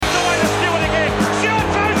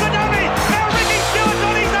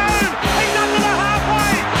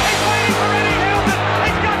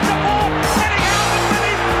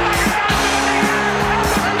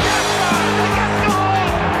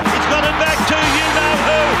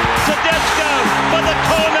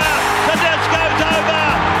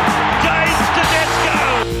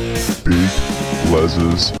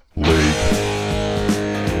Les's League.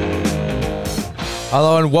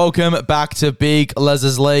 Hello and welcome back to Big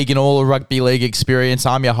Les's League and all rugby league experience.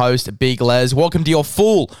 I'm your host, Big Les. Welcome to your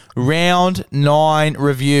full Round 9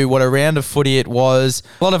 review. What a round of footy it was.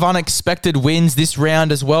 A lot of unexpected wins this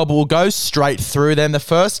round as well, but we'll go straight through them. The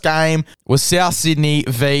first game was South Sydney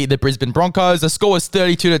v the Brisbane Broncos. The score was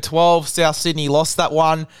 32-12. South Sydney lost that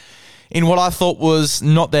one in what I thought was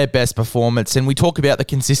not their best performance. And we talk about the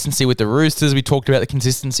consistency with the Roosters. We talked about the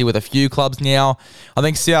consistency with a few clubs now. I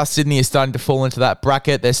think South Sydney is starting to fall into that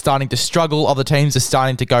bracket. They're starting to struggle. Other teams are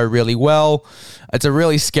starting to go really well. It's a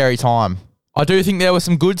really scary time. I do think there were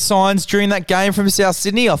some good signs during that game from South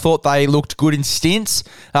Sydney. I thought they looked good in stints,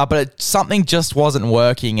 but something just wasn't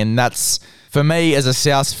working, and that's, for me as a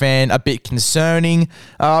South fan, a bit concerning.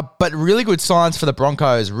 But really good signs for the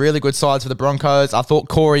Broncos. Really good signs for the Broncos. I thought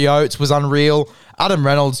Corey Oates was unreal. Adam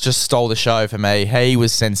Reynolds just stole the show for me. He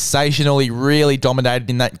was sensational. He really dominated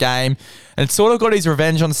in that game. And sort of got his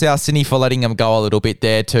revenge on South Sydney for letting him go a little bit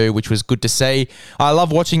there too, which was good to see. I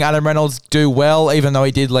love watching Adam Reynolds do well, even though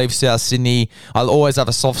he did leave South Sydney. I'll always have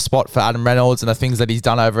a soft spot for Adam Reynolds and the things that he's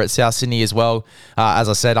done over at South Sydney as well. As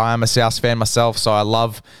I said, I am a South fan myself, so I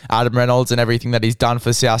love Adam Reynolds and everything that he's done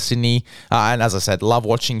for South Sydney. And as I said, love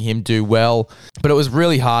watching him do well. But it was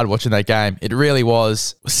really hard watching that game. It really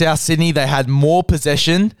was. South Sydney, they had more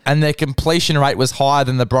possession and their completion rate was higher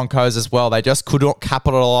than the Broncos as well. They just could not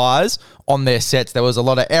capitalise on their sets. There was a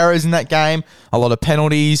lot of errors in that game, a lot of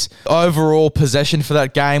penalties. Overall possession for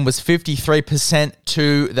that game was 53%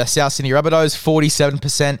 to the South Sydney Rabbitohs,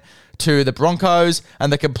 47% to the Broncos,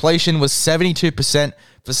 and the completion was 72%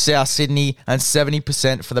 for South Sydney and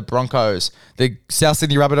 70% for the Broncos. The South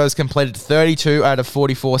Sydney Rabbitohs completed 32 out of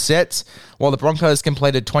 44 sets, while the Broncos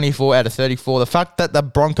completed 24 out of 34. The fact that the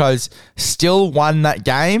Broncos still won that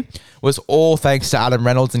game was all thanks to Adam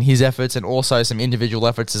Reynolds and his efforts, and also some individual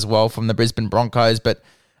efforts as well from the Brisbane Broncos. But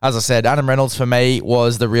as I said, Adam Reynolds for me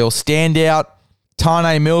was the real standout.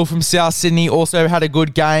 Tane Mill from South Sydney also had a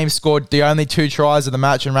good game, scored the only 2 tries of the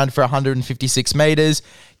match and ran for 156 metres.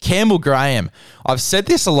 Campbell Graham, I've said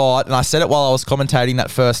this a lot, and I said it while I was commentating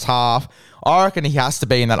that first half. I reckon he has to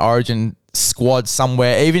be in that Origin squad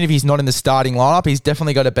somewhere. Even if he's not in the starting lineup, he's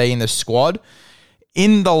definitely got to be in the squad.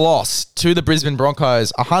 In the loss to the Brisbane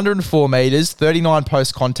Broncos, 104 metres, 39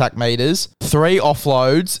 post-contact metres, 3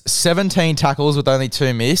 offloads, 17 tackles with only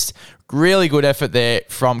 2 missed. Really good effort there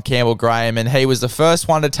from Campbell Graham, and he was the first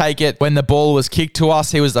one to take it when the ball was kicked to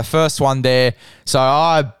us. He was the first one there. So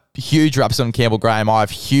I have huge raps on Campbell Graham. I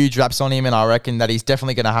have huge raps on him, and I reckon that he's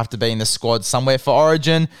definitely going to have to be in the squad somewhere for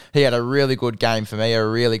Origin. He had a really good game for me, a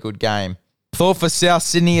really good game. Thought for South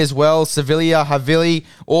Sydney as well, Sevilla Havili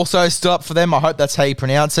also stood up for them. I hope that's how you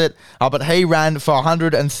pronounce it. But he ran for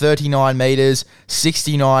 139 metres,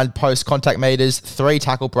 69 post-contact metres, 3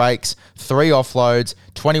 tackle breaks, 3 offloads,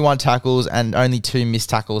 21 tackles, and only 2 missed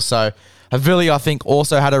tackles. So Havili, I think,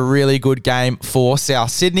 also had a really good game for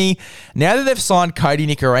South Sydney. Now that they've signed Cody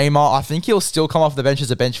Nikorima, I think he'll still come off the bench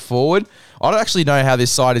as a bench forward. I don't actually know how this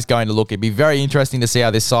side is going to look. It'd be very interesting to see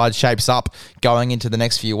how this side shapes up going into the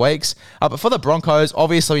next few weeks. But for the Broncos,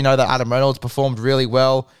 obviously we know that Adam Reynolds performed really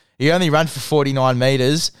well. He only ran for 49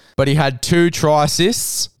 metres, but he had 2 try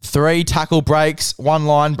assists, 3 tackle breaks, 1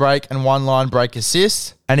 line break, and 1 line break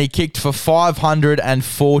assist. And he kicked for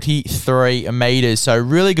 543 metres. So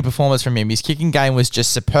really good performance from him. His kicking game was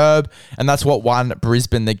just superb, and that's what won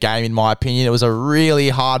Brisbane the game, in my opinion. It was a really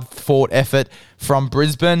hard-fought effort from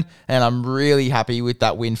Brisbane, and I'm really happy with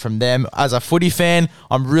that win from them. As a footy fan,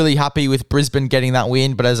 I'm really happy with Brisbane getting that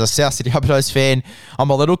win, but as a South Sydney Rabbitohs fan, I'm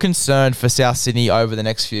a little concerned for South Sydney over the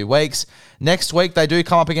next few weeks. Next week, they do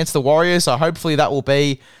come up against the Warriors, so hopefully that will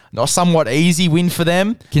be a somewhat easy win for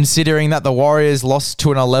them, considering that the Warriors lost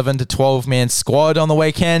to an 11 to 12-man squad on the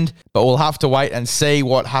weekend. But we'll have to wait and see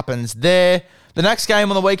what happens there. The next game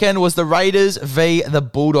on the weekend was the Raiders v the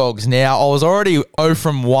Bulldogs. Now, I was already 0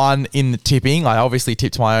 from 1 in the tipping. I obviously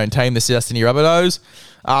tipped my own team, the South Sydney Rabbitohs.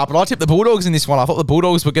 But I tipped the Bulldogs in this one. I thought the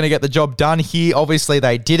Bulldogs were going to get the job done here. Obviously,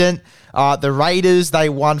 they didn't. The Raiders, they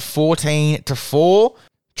won 14-4.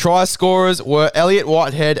 Try scorers were Elliot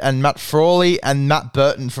Whitehead and Matt Frawley and Matt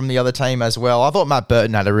Burton from the other team as well. I thought Matt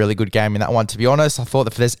Burton had a really good game in that one, to be honest. I thought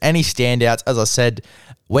that if there's any standouts, as I said,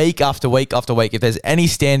 week after week after week, if there's any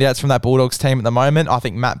standouts from that Bulldogs team at the moment, I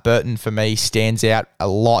think Matt Burton, for me, stands out a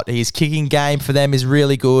lot. His kicking game for them is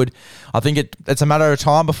really good. I think it's a matter of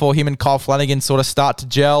time before him and Kyle Flanagan sort of start to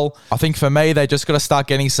gel. I think for me, they just got to start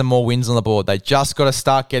getting some more wins on the board. They just got to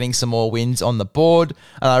start getting some more wins on the board,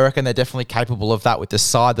 and I reckon they're definitely capable of that with the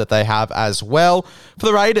side that they have as well. For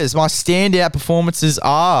the Raiders, my standout performances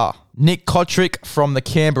are Nick Kotrick from the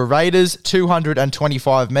Canberra Raiders,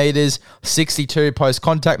 225 metres, 62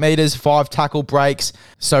 post-contact metres, 5 tackle breaks.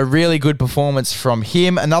 So really good performance from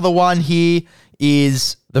him. Another one here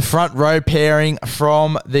is the front row pairing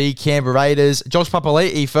from the Canberra Raiders. Josh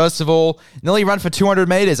Papali'i, first of all, nearly ran for 200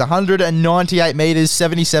 metres, 198 metres,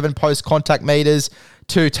 77 post-contact metres,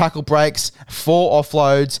 2 tackle breaks, 4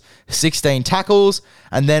 offloads, 16 tackles.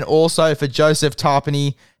 And then also for Joseph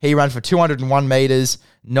Tarpany, he ran for 201 metres,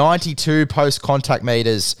 92 post-contact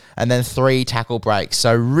metres, and then 3 tackle breaks.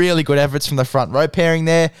 So really good efforts from the front row pairing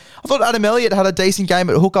there. I thought Adam Elliott had a decent game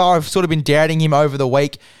at hooker. I've sort of been doubting him over the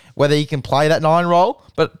week, whether he can play that 9 role,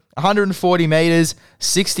 but 140 metres,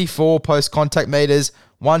 64 post-contact metres,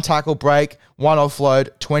 1 tackle break, 1 offload,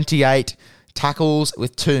 28 tackles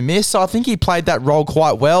with 2 missed. So I think he played that role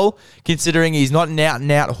quite well, considering he's not an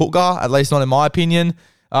out-and-out hooker, at least not in my opinion.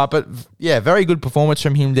 But yeah, very good performance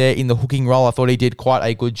from him there in the hooking role. I thought he did quite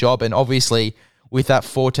a good job. And obviously, with that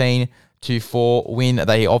 14-4 win,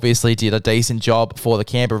 they obviously did a decent job for the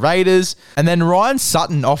Canberra Raiders. And then Ryan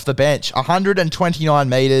Sutton off the bench, 129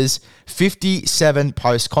 metres, 57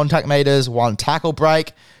 post-contact metres, 1 tackle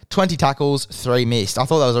break, 20 tackles, 3 missed. I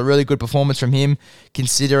thought that was a really good performance from him,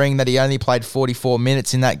 considering that he only played 44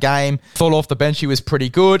 minutes in that game. Thought off the bench he was pretty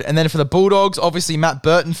good. And then for the Bulldogs, obviously Matt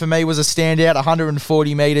Burton for me was a standout,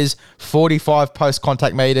 140 metres, 45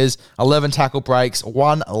 post-contact metres, 11 tackle breaks,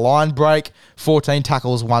 1 line break, 14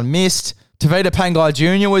 tackles, 1 missed. Tavita Pangai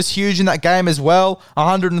Jr. was huge in that game as well.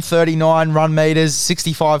 139 run metres,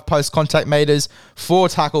 65 post-contact metres, 4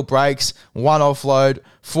 tackle breaks, 1 offload,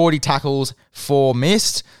 40 tackles, 4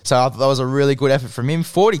 missed. So I thought that was a really good effort from him.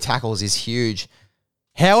 40 tackles is huge.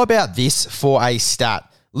 How about this for a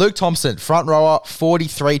stat? Luke Thompson, front rower,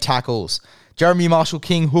 43 tackles. Jeremy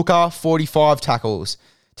Marshall-King, hooker, 45 tackles.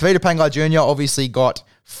 Tavita Pangai Jr. obviously got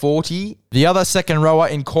 40. The other second rower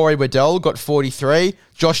in Corey Waddell got 43.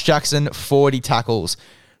 Josh Jackson, 40 tackles.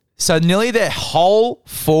 So nearly their whole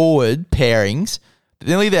forward pairings,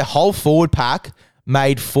 nearly their whole forward pack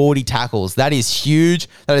made 40 tackles. That is huge.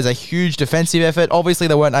 That is a huge defensive effort. Obviously,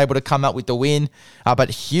 they weren't able to come up with the win, but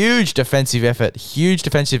huge defensive effort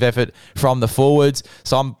from the forwards.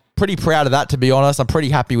 So I'm pretty proud of that, to be honest. I'm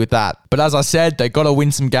pretty happy with that. But as I said, they got to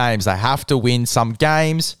win some games. They have to win some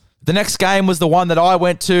games. The next game was the one that I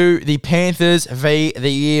went to, the Panthers v.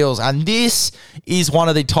 the Eels. And this is one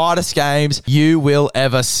of the tightest games you will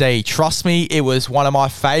ever see. Trust me, it was one of my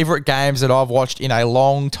favourite games that I've watched in a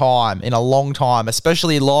long time,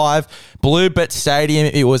 especially live. Bluebet Stadium,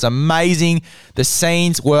 it was amazing. The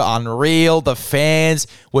scenes were unreal. The fans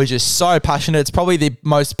were just so passionate. It's probably the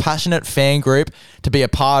most passionate fan group to be a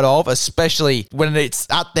part of, especially when it's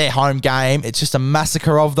at their home game. It's just a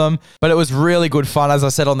massacre of them. But it was really good fun, as I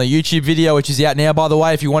said on the YouTube video, which is out now, by the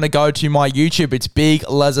way. If you want to go to my YouTube, it's Big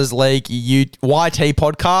Les's League YT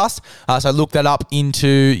podcast. So look that up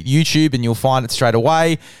into YouTube and you'll find it straight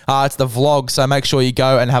away. It's the vlog, so make sure you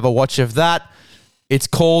go and have a watch of that. It's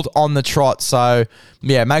called On the Trot. So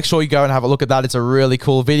yeah, make sure you go and have a look at that. It's a really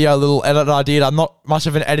cool video, a little edit I did. I'm not much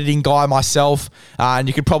of an editing guy myself, and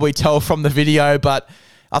you can probably tell from the video, but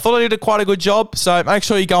I thought I did quite a good job. So make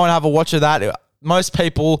sure you go and have a watch of that. Most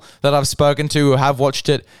people that I've spoken to who have watched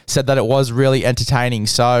it said that it was really entertaining.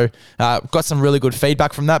 So got some really good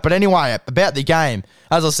feedback from that. But anyway, about the game,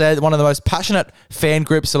 as I said, one of the most passionate fan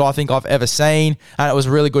groups that I think I've ever seen. And it was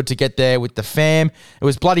really good to get there with the fam. It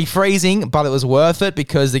was bloody freezing, but it was worth it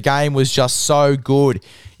because the game was just so good.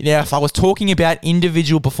 Now, if I was talking about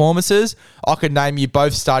individual performances, I could name you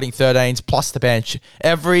both starting 13s plus the bench.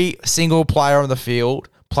 Every single player on the field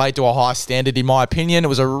played to a high standard, in my opinion. It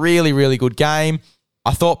was a really, really good game.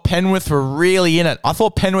 I thought Penrith were really in it.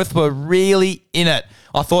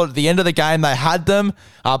 I thought at the end of the game they had them,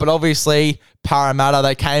 but obviously Parramatta,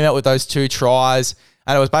 they came out with those 2 tries,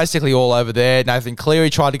 and it was basically all over there. Nathan Cleary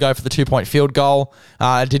tried to go for the 2-point field goal.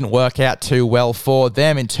 It didn't work out too well for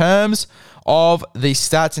them. In terms of the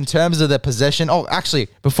stats, in terms of the possession. Oh, actually,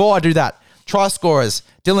 before I do that, try scorers.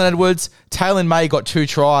 Dylan Edwards, Taylor May got 2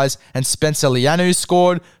 tries, and Spencer Lianu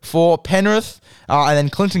scored for Penrith. And then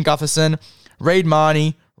Clinton Gutherson, Reid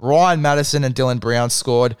Marnie, Ryan Madison, and Dylan Brown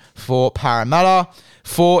scored for Parramatta.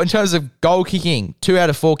 In terms of goal kicking, 2 out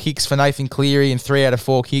of 4 kicks for Nathan Cleary and 3 out of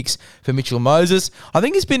 4 kicks for Mitchell Moses. I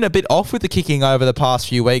think he's been a bit off with the kicking over the past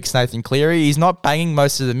few weeks, Nathan Cleary. He's not banging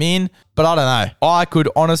most of them in, but I don't know. I could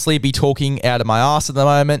honestly be talking out of my ass at the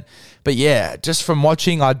moment. But yeah, just from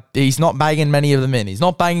watching, he's not banging many of them in.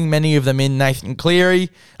 Nathan Cleary.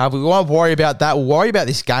 If we won't worry about that, we'll worry about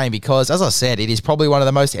this game because, as I said, it is probably one of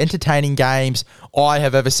the most entertaining games I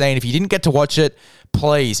have ever seen. If you didn't get to watch it,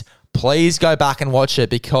 please please go back and watch it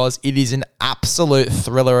because it is an absolute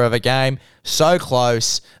thriller of a game. So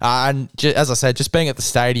close. As I said, just being at the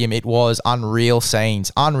stadium, it was unreal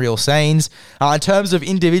scenes. Unreal scenes. In terms of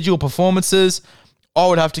individual performances, I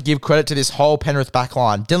would have to give credit to this whole Penrith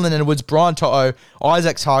backline. Dylan Edwards, Brian To'o,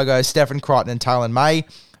 Isaac Targo, Stephen Crichton and Talon May.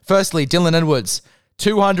 Firstly, Dylan Edwards,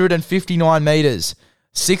 259 metres,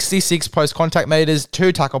 66 post-contact metres,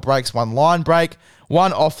 2 tackle breaks, 1 line break,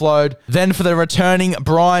 1 offload. Then for the returning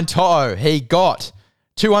Brian To'o, he got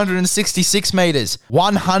 266 metres,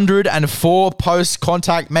 104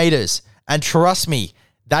 post-contact metres. And trust me,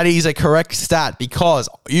 that is a correct stat because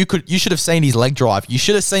you should have seen his leg drive. You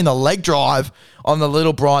should have seen the leg drive on the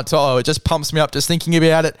little Brian To'o. It just pumps me up just thinking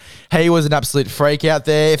about it. He was an absolute freak out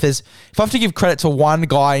there. If I have to give credit to one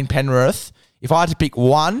guy in Penrith, if I had to pick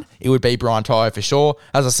one, it would be Brian To'o for sure.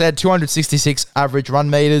 As I said, 266 average run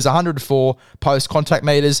meters, 104 post-contact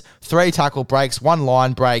meters, 3 tackle breaks, 1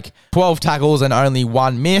 line break, 12 tackles and only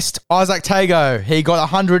 1 missed. Isaac Tago, he got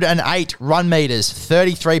 108 run meters,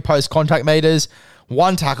 33 post-contact meters,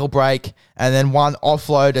 1 tackle break, and then 1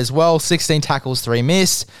 offload as well. 16 tackles, 3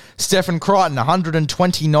 missed. Stephen Crichton,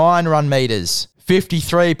 129 run meters,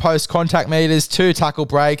 53 post-contact meters, 2 tackle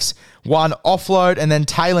breaks, 1 offload, and then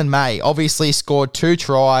Talon May obviously scored 2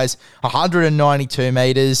 tries, 192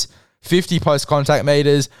 meters, 50 post-contact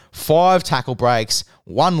meters, 5 tackle breaks,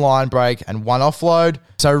 1 line break, and 1 offload.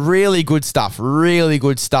 So really good stuff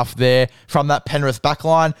there from that Penrith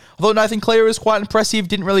backline. I thought Nathan Cleary was quite impressive,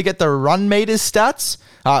 didn't really get the run meters stats,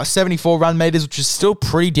 74 run meters, which is still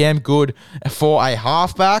pretty damn good for a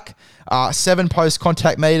halfback, 7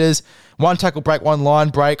 post-contact meters, 1 tackle break, 1 line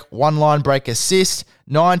break, 1 line break assist,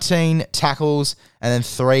 19 tackles, and then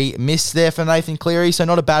 3 missed there for Nathan Cleary. So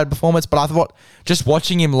not a bad performance, but I thought just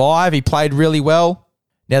watching him live, he played really well.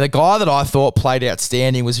 Now, the guy that I thought played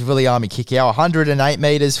outstanding was Viliami Kikau, 108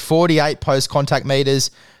 metres, 48 post-contact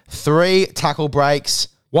metres, 3 tackle breaks,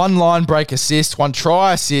 1 line break assist, 1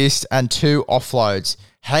 try assist, and 2 offloads.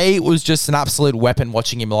 He was just an absolute weapon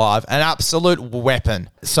watching him live. An absolute weapon.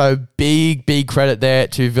 So big credit there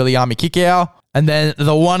to Viliami Kikau. And then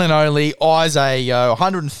the one and only Isaiah Yeo,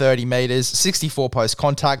 130 metres, 64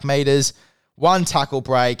 post-contact metres, 1 tackle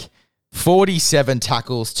break, 47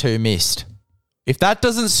 tackles, 2 missed. If that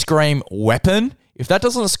doesn't scream weapon, if that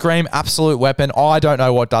doesn't scream absolute weapon, I don't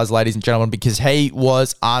know what does, ladies and gentlemen, because he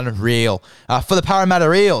was unreal. For the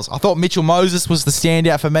Parramatta Eels, I thought Mitchell Moses was the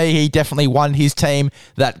standout for me. He definitely won his team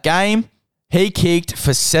that game. He kicked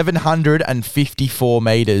for 754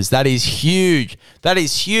 metres. That is huge.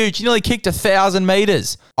 He nearly kicked 1,000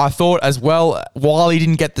 metres. I thought as well, while he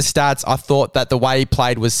didn't get the stats, I thought that the way he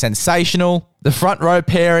played was sensational. The front row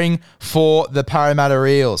pairing for the Parramatta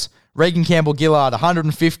Eels. Regan Campbell-Gillard,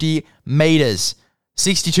 150 metres,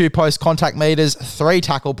 62 post-contact metres, 3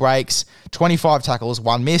 tackle breaks, 25 tackles,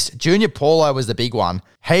 1 missed. Junior Paulo was the big one.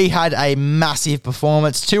 He had a massive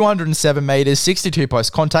performance, 207 metres, 62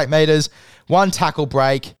 post-contact metres, 1 tackle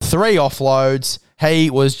break, 3 offloads. He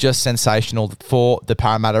was just sensational for the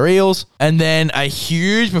Parramatta Eels. And then a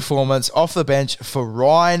huge performance off the bench for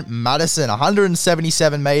Ryan Matterson,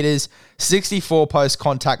 177 metres, 64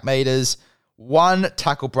 post-contact metres, 1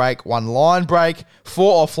 tackle break, 1 line break,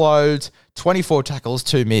 4 offloads, 24 tackles,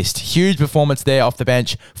 2 missed. Huge performance there off the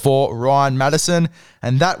bench for Ryan Matterson.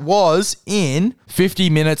 And that was in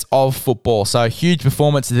 50 minutes of football. So huge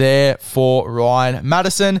performance there for Ryan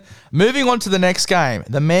Matterson. Moving on to the next game,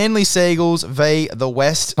 the Manly Seagulls v. the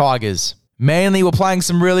West Tigers. Manly were playing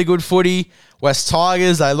some really good footy. West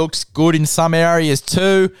Tigers, they looked good in some areas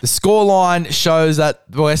too. The scoreline shows that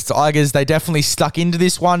the West Tigers, they definitely stuck into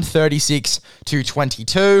this one,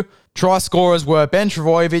 36-22. Try scorers were Ben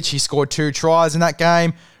Travojevic, he scored 2 tries in that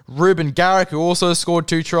game. Ruben Garrick, who also scored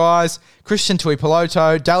 2 tries. Christian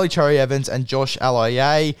Tuipulotu, Daly Cherry Evans, and Josh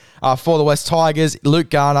Aloiai. For the West Tigers, Luke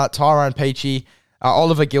Garner, Tyrone Peachy,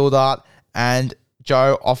 Oliver Gildart, and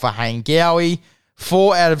Joe Ofahengawi.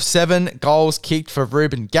 4 out of 7 goals kicked for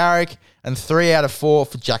Ruben Garrick and 3 out of 4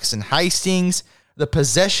 for Jackson Hastings. The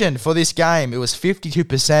possession for this game, it was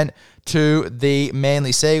 52% to the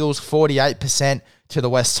Manly Seagulls, 48% to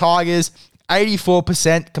the West Tigers,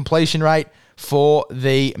 84% completion rate for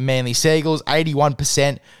the Manly Seagulls,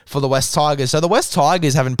 81% for the West Tigers. So the West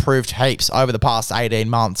Tigers have improved heaps over the past 18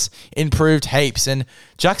 months. Improved heaps. And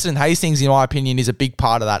Jackson Hastings, in my opinion, is a big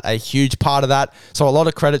part of that, a huge part of that. So a lot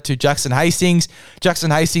of credit to Jackson Hastings.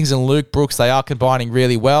 Jackson Hastings and Luke Brooks, they are combining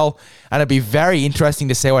really well. And it'll be very interesting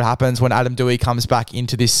to see what happens when Adam Doueihi comes back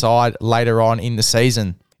into this side later on in the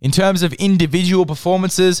season. In terms of individual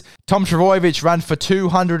performances, Tom Trbojevic ran for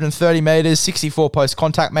 230 metres, 64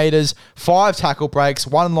 post-contact metres, 5 tackle breaks,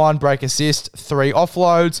 1 line break assist, 3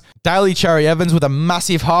 offloads. Daly Cherry Evans with a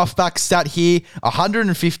massive halfback stat here,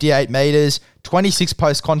 158 metres, 26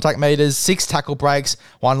 post-contact metres, 6 tackle breaks,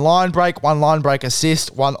 1 line break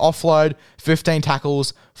assist, 1 offload, 15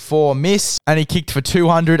 tackles, 4 miss, and he kicked for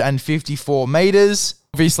 254 metres.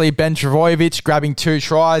 Obviously, Ben Trbojevic grabbing 2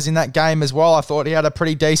 tries in that game as well. I thought he had a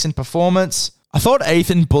pretty decent performance. I thought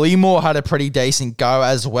Ethan Bullymore had a pretty decent go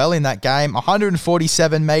as well in that game.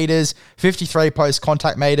 147 metres, 53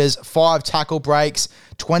 post-contact metres, 5 tackle breaks,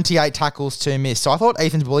 28 tackles, 2 miss. So I thought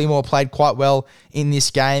Ethan Bullymore played quite well in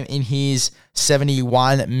this game in his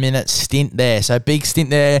 71-minute stint there. So big stint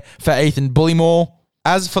there for Ethan Bullymore.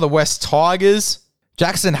 As for the West Tigers,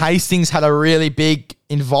 Jackson Hastings had a really big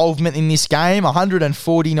involvement in this game.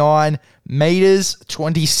 149 metres,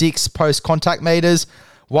 26 post-contact metres,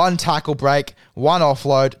 1 tackle break, 1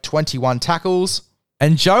 offload, 21 tackles.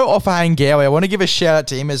 And Joe Ofahengawi, I want to give a shout out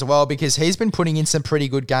to him as well because he's been putting in some pretty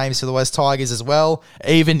good games for the West Tigers as well.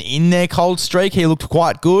 Even in their cold streak, he looked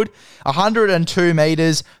quite good. 102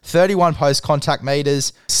 metres, 31 post-contact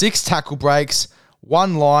metres, 6 tackle breaks,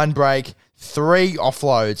 1 line break, 3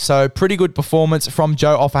 offloads. So pretty good performance from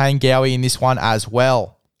Joe Ofahengawi in this one as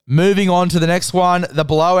well. Moving on to the next one, the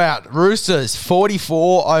blowout. Roosters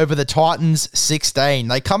 44 over the Titans 16.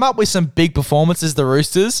 They come up with some big performances, the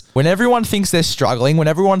Roosters. When everyone thinks they're struggling, when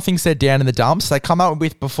everyone thinks they're down in the dumps, they come up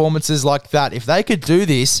with performances like that. If they could do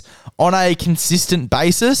this on a consistent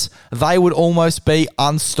basis, they would almost be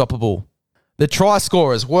unstoppable. The try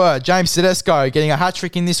scorers were James Tedesco getting a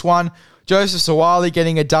hat-trick in this one, Joseph Suwali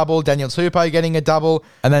getting a double, Daniel Tupou getting a double,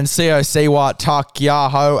 and then Sio Siwa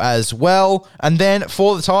Takiaho as well. And then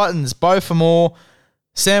for the Titans, Beau Fermor,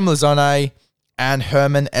 Sam Lazone, and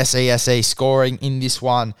Herman SESE scoring in this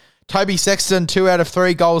one. Toby Sexton, 2 out of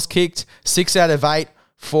 3 goals kicked, 6 out of 8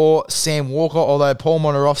 for Sam Walker, although Paul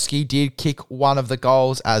Monorowski did kick one of the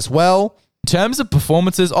goals as well. In terms of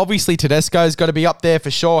performances, obviously Tedesco's got to be up there for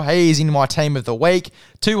sure. He is in my team of the week.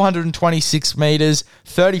 226 metres,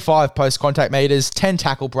 35 post-contact metres, 10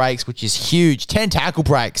 tackle breaks, which is huge. 10 tackle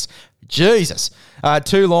breaks. Jesus.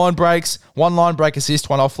 2 line breaks, 1 line break assist,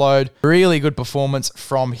 1 offload. Really good performance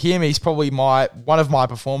from him. He's probably one of my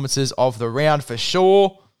performances of the round for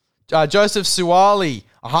sure. Joseph Suwali,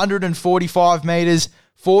 145 metres,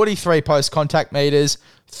 43 post-contact metres,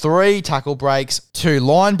 3 tackle breaks, 2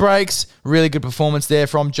 line breaks. Really good performance there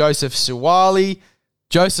from Joseph Suwali.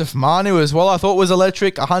 Joseph Manu as well, I thought was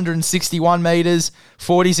electric. 161 metres,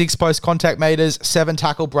 46 post-contact metres, 7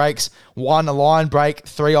 tackle breaks, 1 line break,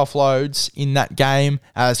 3 offloads in that game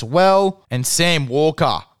as well. And Sam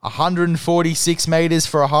Walker, 146 metres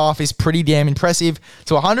for a half is pretty damn impressive.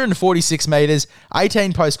 So 146 metres,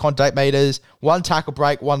 18 post-contact metres, 1 tackle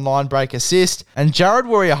break, 1 line break assist. And Jared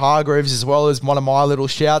Warrior-Hargreaves as well as one of my little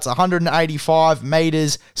shouts. 185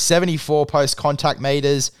 metres, 74 post-contact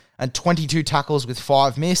metres, and 22 tackles with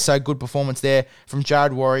 5 miss. So good performance there from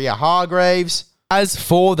Jared Warrior-Hargreaves. As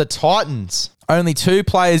for the Titans, only 2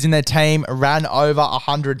 players in their team ran over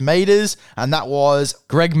 100 metres, and that was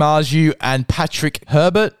Greg Marju and Patrick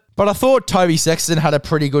Herbert. But I thought Toby Sexton had a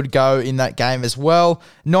pretty good go in that game as well.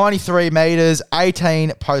 93 metres,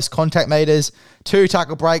 18 post-contact metres, 2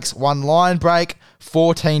 tackle breaks, 1 line break,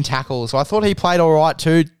 14 tackles. So I thought he played all right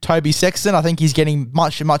too, Toby Sexton. I think he's getting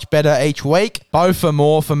much, much better each week. Beau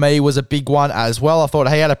Fermor for me was a big one as well. I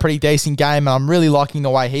thought he had a pretty decent game, and I'm really liking the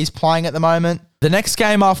way he's playing at the moment. The next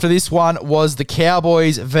game after this one was the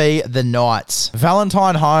Cowboys v the Knights.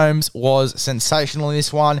 Valentine Holmes was sensational in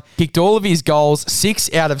this one. Kicked all of his goals,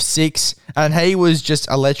 6 out of 6, and he was just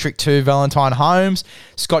electric too, Valentine Holmes.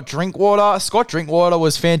 Scott Drinkwater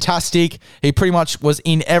was fantastic. He pretty much was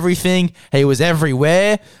in everything. He was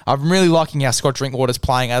everywhere. I'm really liking how Scott Drinkwater's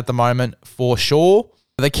playing at the moment for sure.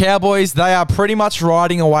 The Cowboys, they are pretty much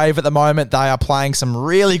riding a wave at the moment. They are playing some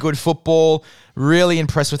really good football. Really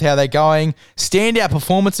impressed with how they're going. Standout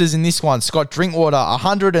performances in this one. Scott Drinkwater,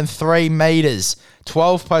 103 metres,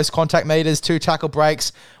 12 post-contact metres, 2 tackle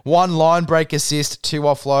breaks, 1 line break assist, 2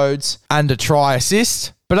 offloads, and a try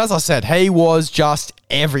assist. But as I said, he was just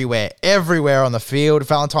everywhere on the field.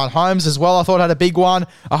 Valentine Holmes as well, I thought had a big one.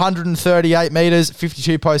 138 metres,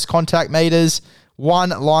 52 post-contact metres, 1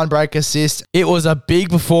 line break assist. It was a big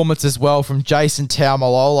performance as well from Jason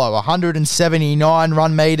Taumalolo. 179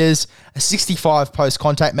 run metres, 65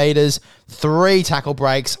 post-contact metres, 3 tackle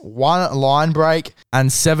breaks, 1 line break,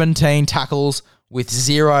 and 17 tackles with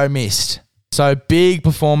 0 missed. So big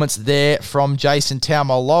performance there from Jason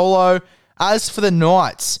Taumalolo. As for the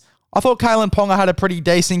Knights, I thought Kalen Ponga had a pretty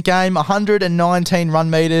decent game. 119 run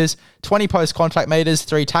meters, 20 post-contact meters,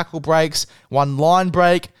 3 tackle breaks, 1 line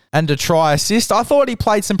break, and a try assist. I thought he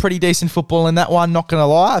played some pretty decent football in that one, not going to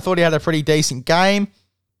lie. I thought he had a pretty decent game.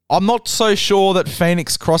 I'm not so sure that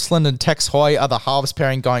Phoenix Crossland and Tex Hoy are the halves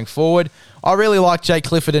pairing going forward. I really like Jake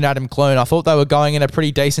Clifford and Adam Clune. I thought they were going in a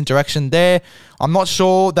pretty decent direction there. I'm not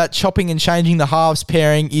sure that chopping and changing the halves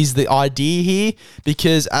pairing is the idea here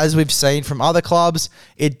because as we've seen from other clubs,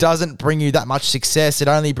 it doesn't bring you that much success. It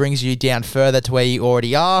only brings you down further to where you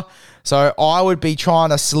already are. So I would be trying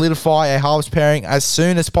to solidify a halves pairing as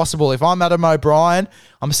soon as possible. If I'm Adam O'Brien,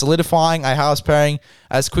 I'm solidifying a halves pairing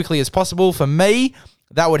as quickly as possible. For me,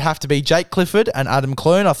 that would have to be Jake Clifford and Adam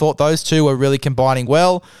Clune. I thought those two were really combining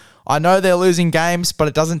well. I know they're losing games, but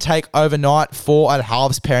it doesn't take overnight for a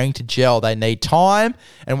halves pairing to gel. They need time,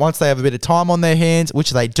 and once they have a bit of time on their hands,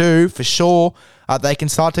 which they do for sure, they can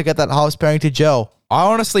start to get that halves pairing to gel. I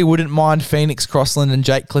honestly wouldn't mind Phoenix Crossland and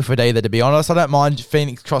Jake Clifford either, to be honest. I don't mind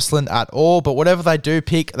Phoenix Crossland at all, but whatever they do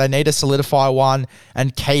pick, they need to solidify one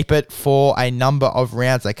and keep it for a number of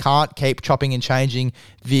rounds. They can't keep chopping and changing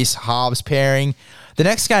this halves pairing. The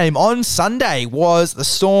next game on Sunday was the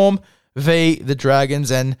Storm v. the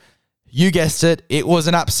Dragons, and you guessed it, it was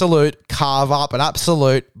an absolute carve-up, an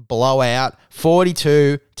absolute blowout,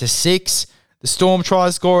 42-6. The Storm try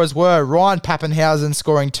scorers were Ryan Pappenhausen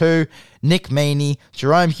scoring 2, Nick Meaney,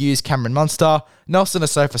 Jerome Hughes, Cameron Munster, Nelson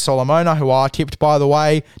Asofa Solomona, who I tipped, by the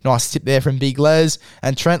way. Nice tip there from Big Les,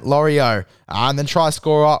 and Trent Lorio. And then try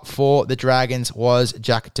scorer for the Dragons was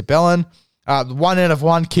Jack DeBellin. 1 out of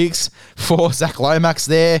 1 kicks for Zach Lomax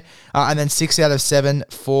there, and then 6 out of 7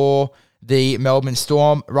 for the Melbourne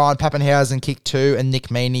Storm. Ryan Pappenhausen kicked 2 and Nick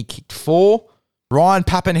Meaney kicked 4. Ryan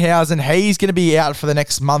Pappenhausen, he's going to be out for the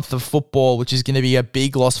next month of football, which is going to be a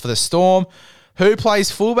big loss for the Storm. Who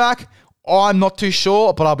plays fullback? I'm not too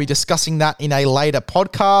sure, but I'll be discussing that in a later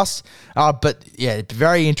podcast. But yeah,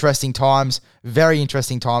 very interesting times. Very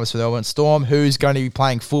interesting times for the Melbourne Storm. Who's going to be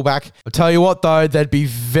playing fullback? I'll tell you what, though, they'd be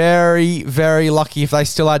very, very lucky if they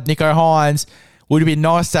still had Nicho Hynes. Would be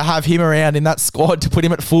nice to have him around in that squad to put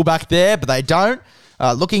him at fullback there, but they don't.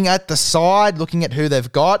 Looking at the side, looking at who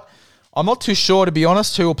they've got, I'm not too sure, to be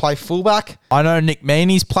honest, who will play fullback. I know Nick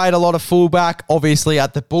Meaney's played a lot of fullback, obviously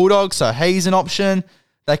at the Bulldogs, so he's an option.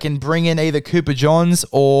 They can bring in either Cooper Johns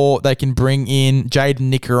or they can bring in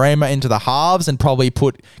Jaden Nikorima into the halves and probably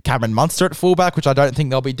put Cameron Munster at fullback, which I don't think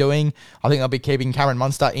they'll be doing. I think they'll be keeping Cameron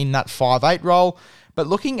Munster in that 5'8" role. But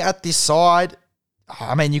looking at this side,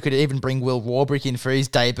 I mean, you could even bring Will Warbrick in for his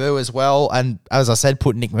debut as well. And as I said,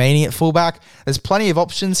 put Nick Meaney at fullback. There's plenty of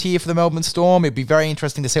options here for the Melbourne Storm. It'd be very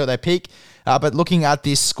interesting to see what they pick. But looking at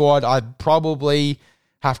this squad, I'd probably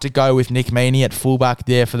have to go with Nick Meaney at fullback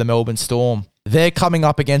there for the Melbourne Storm. They're coming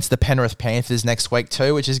up against the Penrith Panthers next week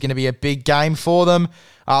too, which is going to be a big game for them.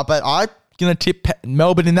 But I'm going to tip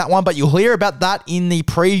Melbourne in that one, but you'll hear about that in the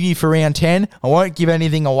preview for round 10. I won't give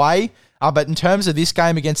anything away. But in terms of this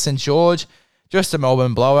game against St. George, just a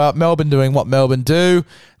Melbourne blowout. Melbourne doing what Melbourne do,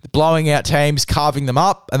 blowing out teams, carving them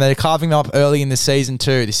up, and they're carving them up early in the season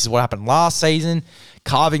too. This is what happened last season,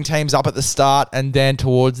 carving teams up at the start and then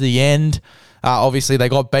towards the end. Obviously, they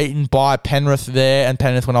got beaten by Penrith there, and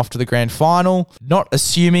Penrith went off to the grand final. Not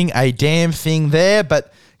assuming a damn thing there,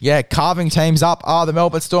 but yeah, carving teams up. The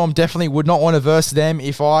Melbourne Storm definitely would not want to verse them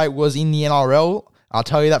if I was in the NRL. I'll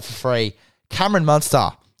tell you that for free. Cameron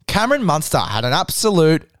Munster. Cameron Munster had an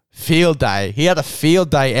absolute field day. He had a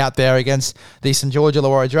field day out there against the St. George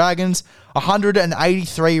Illawarra Dragons.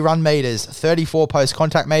 183 run meters, 34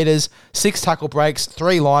 post-contact meters, 6 tackle breaks,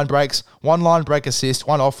 3 line breaks, 1 line break assist,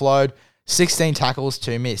 1 offload, 16 tackles,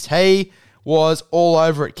 2 missed. He was all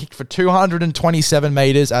over it, kicked for 227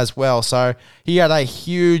 meters as well. So he had a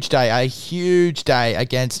huge day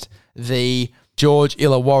against the George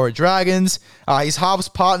Illawarra Dragons. His halves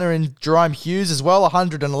partner in Jerome Hughes as well,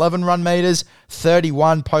 111 run meters,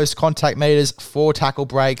 31 post-contact meters, 4 tackle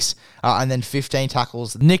breaks, and then 15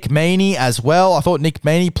 tackles. Nick Meaney as well. I thought Nick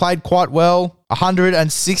Meaney played quite well.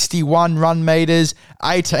 161 run meters,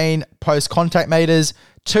 18 post-contact meters,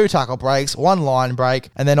 2 tackle breaks, 1 line break,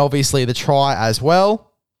 and then obviously the try as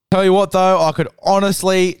well. Tell you what though, I could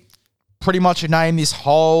honestly pretty much name this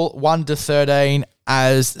whole 1 to 13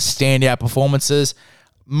 as standout performances.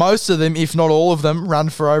 Most of them, if not all of them, run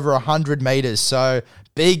for over 100 meters. So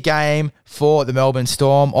big game for the Melbourne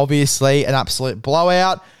Storm. Obviously an absolute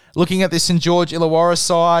blowout. Looking at the St. George Illawarra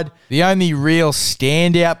side, the only real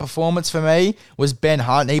standout performance for me was Ben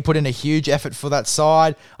Hunt. He put in a huge effort for that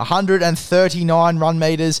side, 139 run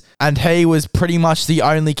meters, and he was pretty much the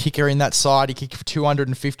only kicker in that side. He kicked for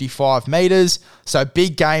 255 meters, so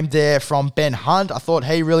big game there from Ben Hunt. I thought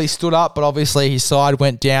he really stood up, but obviously his side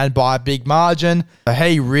went down by a big margin. So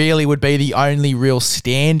he really would be the only real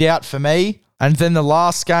standout for me. And then the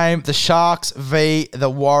last game, the Sharks v.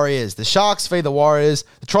 the Warriors. The Sharks v. the Warriors,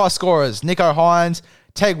 the try scorers, Nicho Hynes,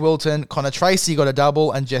 Teg Wilton, Connor Tracy got a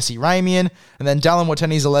double, and Jesse Ramian. And then Dallin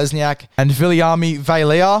Watene-Zelezniak and Viliami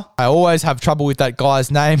Vailea. I always have trouble with that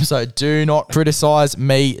guy's name, so do not criticize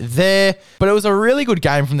me there. But it was a really good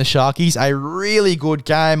game from the Sharkies, a really good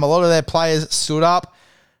game. A lot of their players stood up.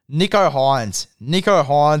 Nicho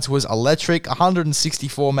Hynes was electric,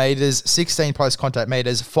 164 metres, 16 post-contact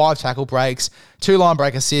metres, 5 tackle breaks, 2 line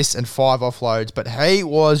break assists, and 5 offloads. But he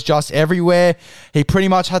was just everywhere. He pretty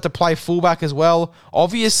much had to play fullback as well.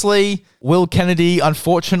 Obviously, Will Kennedy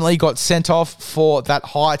unfortunately got sent off for that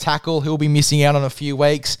high tackle. He'll be missing out on a few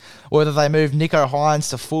weeks. Whether they move Nicho Hynes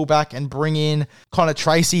to fullback and bring in Connor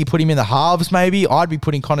Tracy, put him in the halves maybe. I'd be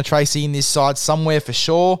putting Connor Tracy in this side somewhere for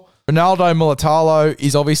sure. Ronaldo Mulatalo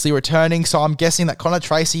is obviously returning, so I'm guessing that Connor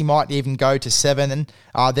Tracy might even go to 7 and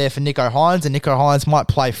there for Nicho Hynes, and Nicho Hynes might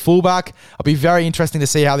play fullback. It'll be very interesting to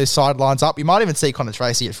see how this side lines up. You might even see Connor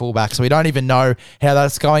Tracy at fullback, so we don't even know how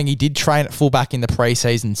that's going. He did train at fullback in the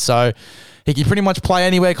preseason, so he can pretty much play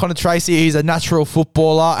anywhere. Connor Tracy, he's a natural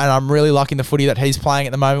footballer, and I'm really liking the footy that he's playing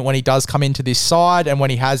at the moment when he does come into this side and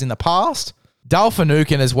when he has in the past. Dal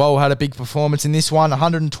Finucane as well had a big performance in this one,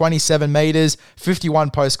 127 metres,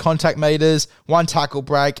 51 post-contact metres, 1 tackle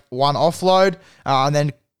break, 1 offload, and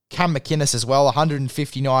then Cam McInnes as well,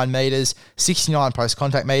 159 metres, 69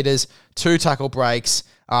 post-contact metres, 2 tackle breaks,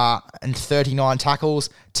 and 39 tackles.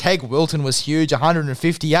 Teg Wilton was huge,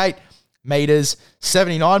 158 metres,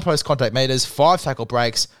 79 post-contact metres, 5 tackle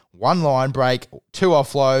breaks, 1 line break, 2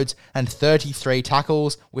 offloads, and 33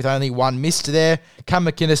 tackles with only 1 missed there. Cam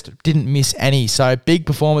McInnes didn't miss any, so big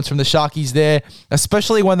performance from the Sharkies there,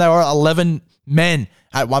 especially when they were 11 men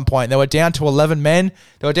at one point. They were down to 11 men.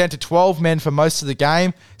 They were down to 12 men for most of the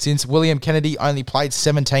game since William Kennedy only played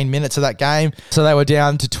 17 minutes of that game. So they were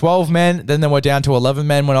down to 12 men, then they were down to 11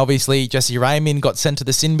 men when obviously Jesse Ramian got sent to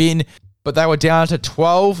the sin bin. But they were down to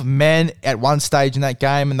 12 men at one stage in that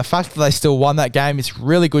game. And the fact that they still won that game is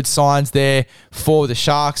really good signs there for the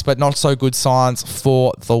Sharks, but not so good signs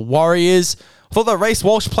for the Warriors. I thought that Reece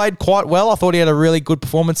Walsh played quite well. I thought he had a really good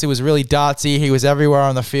performance. He was really dartsy. He was everywhere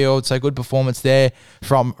on the field. So good performance there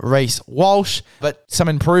from Reece Walsh. But some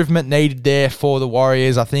improvement needed there for the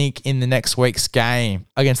Warriors, I think, in the next week's game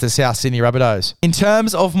against the South Sydney Rabbitohs. In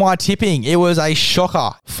terms of my tipping, it was a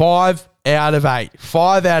shocker. 5 out of 8.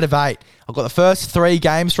 5 out of 8. I got the first 3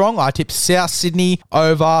 games wrong. I tipped South Sydney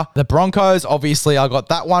over the Broncos. Obviously, I got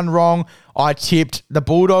that one wrong. I tipped the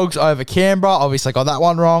Bulldogs over Canberra. Obviously, I got that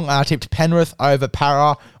one wrong. And I tipped Penrith over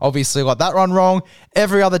Para. Obviously, I got that one wrong.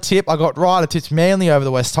 Every other tip I got right. I tipped Manly over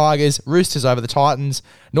the West Tigers, Roosters over the Titans,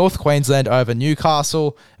 North Queensland over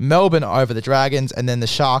Newcastle, Melbourne over the Dragons, and then the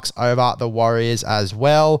Sharks over the Warriors as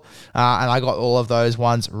well. And I got all of those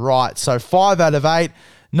ones right. So 5 out of 8.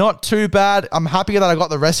 Not too bad. I'm happy that I got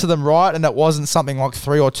the rest of them right and it wasn't something like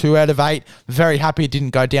 3 or 2 out of 8. Very happy it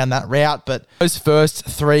didn't go down that route. But those first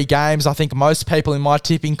 3 games, I think most people in my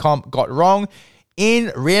tipping comp got wrong.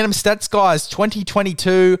 In Random Stats Guys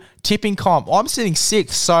 2022 tipping comp, I'm sitting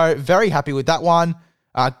 6th, so very happy with that one.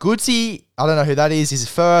 Goodsy, I don't know who that is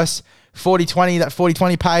first. 4020, that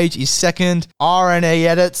 4020 page is 2nd. RNE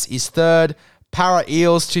Edits is 3rd. Para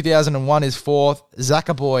Eels 2001 is 4th.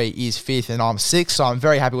 Zackaboy is 5th, and I'm 6th, so I'm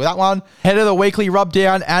very happy with that one. Head of the weekly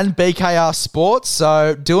rubdown and BKR Sports,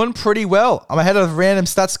 so doing pretty well. I'm ahead of Random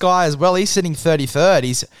Stats Guy as well. He's sitting 33rd.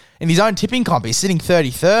 He's in his own tipping comp. He's sitting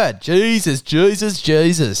 33rd. Jesus.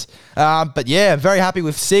 But yeah, very happy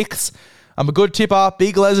with 6th. I'm a good tipper.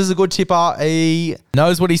 Big Les is a good tipper. He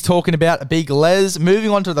knows what he's talking about. Big Les. Moving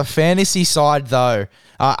on to the fantasy side, though.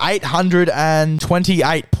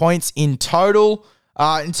 828 points in total.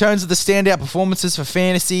 In terms of the standout performances for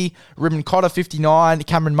fantasy, Ruben Cotter, 59.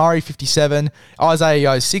 Cameron Murray, 57. Isaiah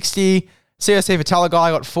Yeo, 60. CSC Vitalagai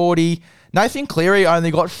got 40. Nathan Cleary only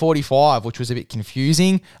got 45, which was a bit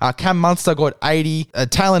confusing. Cam Munster got 80.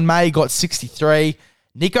 Talon May got 63.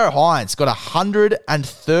 Nicho Hynes got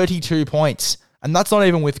 132 points. And that's not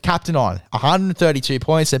even with captain on. 132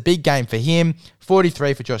 points, a big game for him.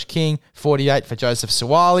 43 for Josh King, 48 for Joseph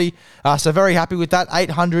Suwali. So very happy with that.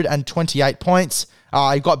 828 points.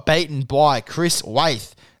 He got beaten by Chris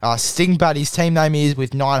Waith. Sting Buddy's team name is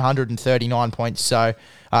with 939 points. So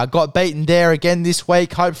Got beaten there again this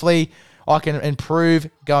week. Hopefully, I can improve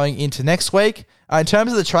going into next week. In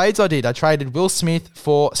terms of the trades I traded Will Smith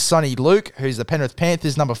for Sonny Luke, who's the Penrith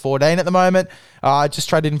Panthers number 14 at the moment. I just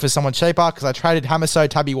traded him for someone cheaper because I traded Hamiso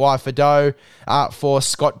Tabuai-Fidow for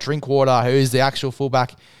Scott Drinkwater, who is the actual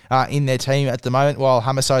fullback in their team at the moment, while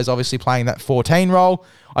Hamiso is obviously playing that 14 role.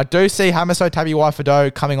 I do see Hamiso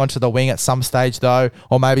Tabuai-Fidow coming onto the wing at some stage, though,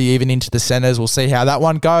 or maybe even into the centres. We'll see how that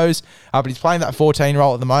one goes. But he's playing that 14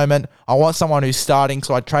 role at the moment. I want someone who's starting,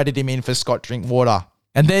 so I traded him in for Scott Drinkwater.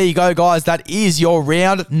 And there you go, guys. That is your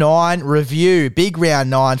Round 9 review. Big Round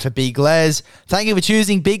 9 for Big Les. Thank you for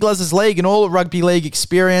choosing Big Les's League and all the rugby league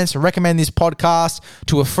experience. Recommend this podcast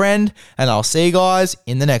to a friend, and I'll see you guys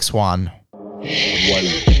in the next one.